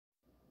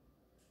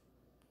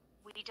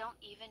We don't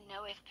even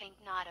know if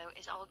Pinknado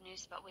is old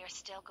news, but we're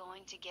still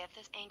going to give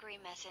this angry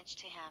message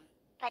to him.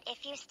 But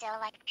if you still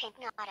like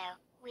Pinknado,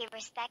 we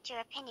respect your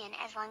opinion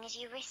as long as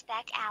you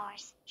respect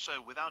ours.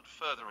 So without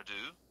further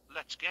ado,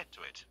 let's get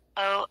to it.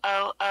 Oh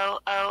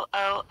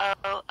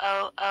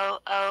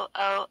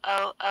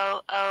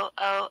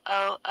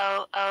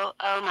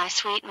my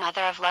sweet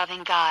mother of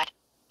loving God.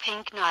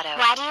 Pinknado.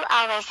 Why do you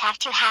always have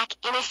to hack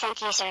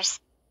innocent users?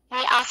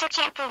 We also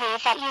can't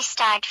believe that you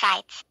start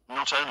fights.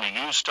 Not only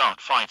you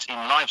start fights in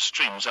live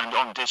streams and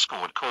on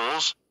Discord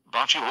calls,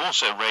 but you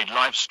also raid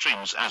live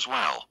streams as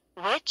well.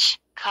 Which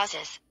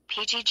causes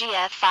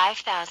PGGF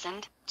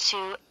 5000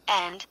 to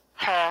end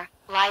her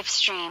live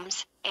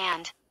streams,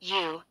 and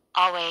you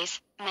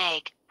always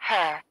make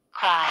her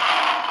cry.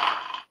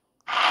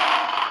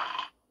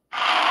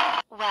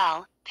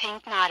 Well,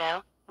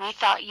 Pinknado, we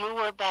thought you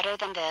were better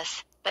than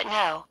this, but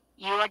no,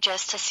 you are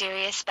just a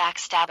serious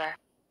backstabber.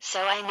 So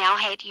I now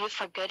hate you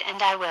for good,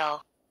 and I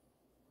will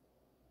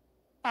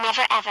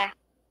never ever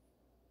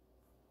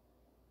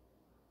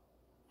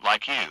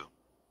like you.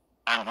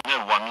 And no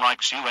one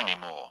likes you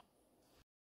anymore.